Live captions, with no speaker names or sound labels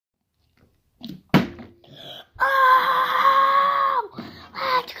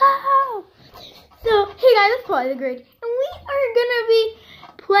Multiply the grade. And we are gonna be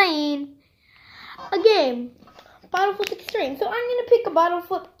playing a game, bottle flip extreme. So I'm gonna pick a bottle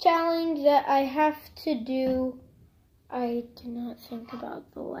flip challenge that I have to do. I did not think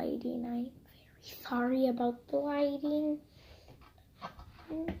about the lighting. I'm very sorry about the lighting.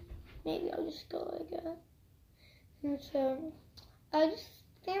 Maybe I'll just go like that. And so I'll just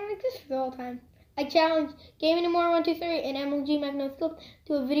stand like this for all time. I challenge gamingandmore 123 and Mlgmacknoscopes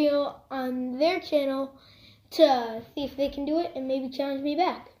to a video on their channel to see if they can do it and maybe challenge me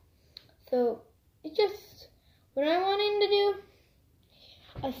back. So it's just what I want him to do.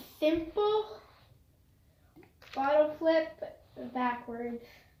 A simple bottle flip backwards.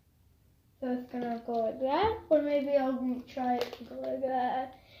 So it's gonna go like that, or maybe I'll try it to go like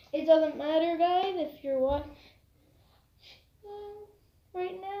that. It doesn't matter, guys, if you're watching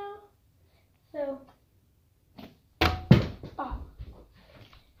right now. So, oh,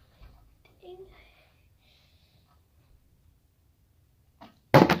 dang.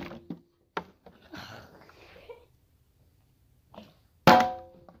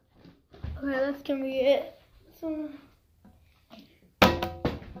 Okay, that's gonna be it. So,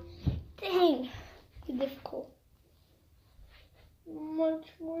 dang, it's difficult. Much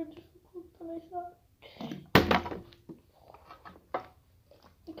more difficult than I thought.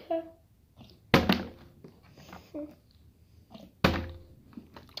 Okay.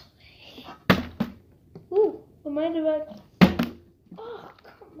 Ooh, remind about. Oh,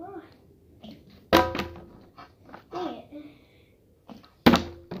 come on. Dang it.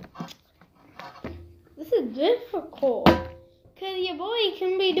 This is difficult. Because your boy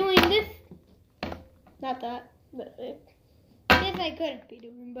can be doing this. Not that, but this I couldn't be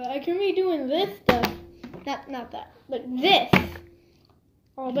doing, but I can be doing this stuff. Not that, but this.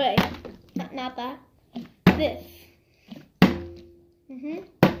 All day. Not that. This.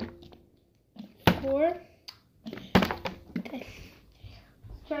 4. Okay.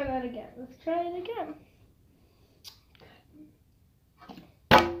 Let's try that again. Let's try it again.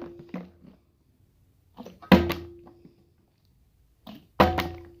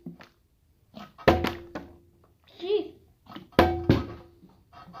 Jeez.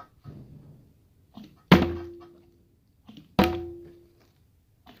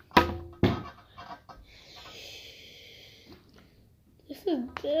 This is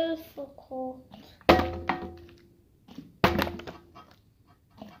difficult.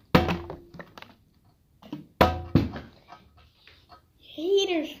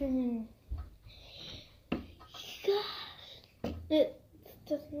 Haters for me. Gosh. It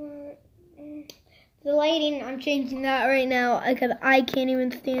doesn't. The lighting, I'm changing that right now because I can't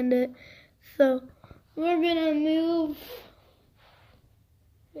even stand it. So we're gonna move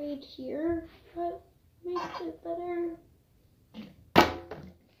right here. That makes it better.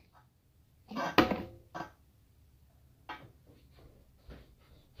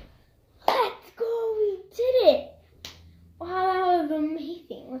 Let's go, we did it! Wow, that was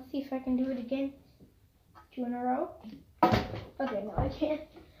amazing. Let's see if I can do it again. 2 in a row. Okay, no, I can't.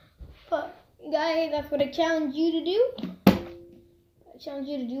 But, guys, that's what I challenge you to do. I challenge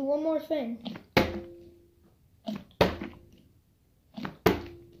you to do one more thing.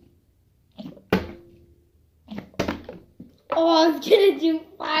 Oh, I was gonna do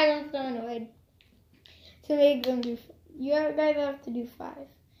 5. I'm so annoyed. To make them do 5. You guys have to do 5.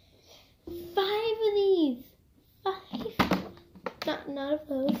 5 of these. 5. Not of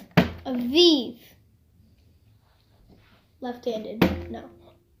those. Of these. Left-handed. No.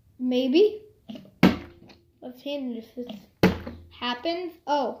 Maybe. Left-handed if this happens.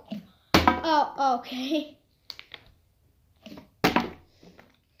 Oh. Oh, okay.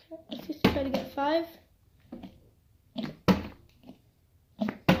 Let's just try to get 5.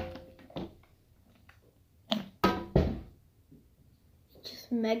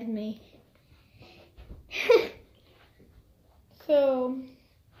 Just megged me. So,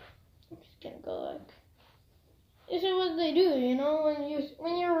 I'm just gonna go like, this is what they do, you know,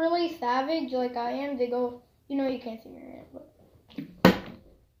 when you're really savage like I am, they go, you know, you can't see my hand, but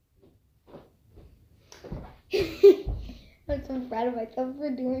I'm so proud of myself for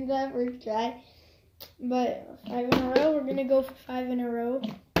doing that first try. But 5 in a row, we're gonna go for 5 in a row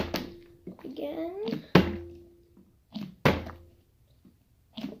again.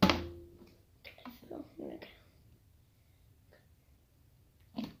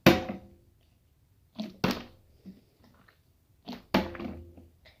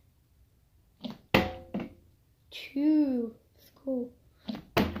 Two. That's cool.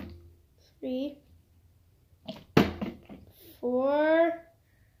 3, 4,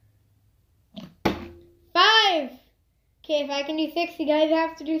 5. Okay, if I can do 6, you guys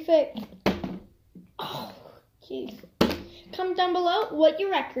have to do 6. Oh, jeez. Comment down below what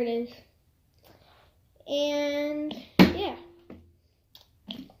your record is. And yeah.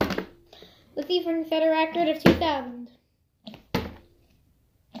 Let's see if we can set a record of 2,000.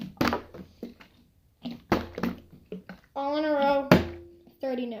 All in a row.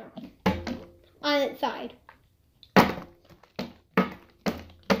 30 now. On its side.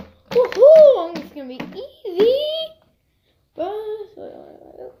 Woohoo! It's gonna be easy. Oh,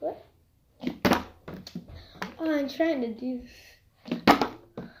 I'm trying to do this.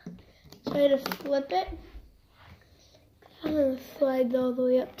 Try to flip it. I'm gonna slide all the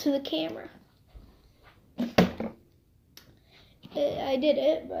way up to the camera. I did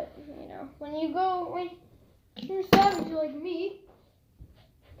it, but you know, when you're savage like me,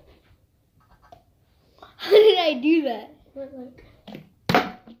 how did I do that?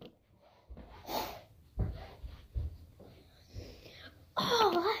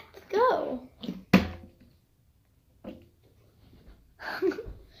 Oh, let's go.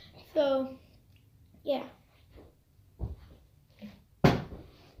 So, yeah.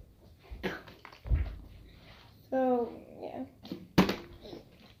 So, yeah.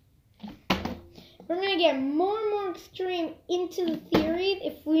 We're going to get more and more extreme into the theories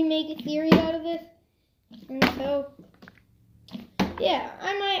if we make a series out of this. And so, yeah,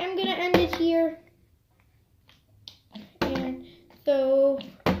 I'm going to end it here. And so,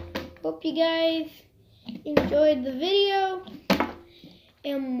 hope you guys enjoyed the video.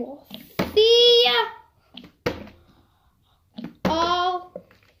 And we'll see ya all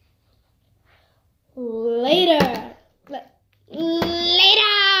later.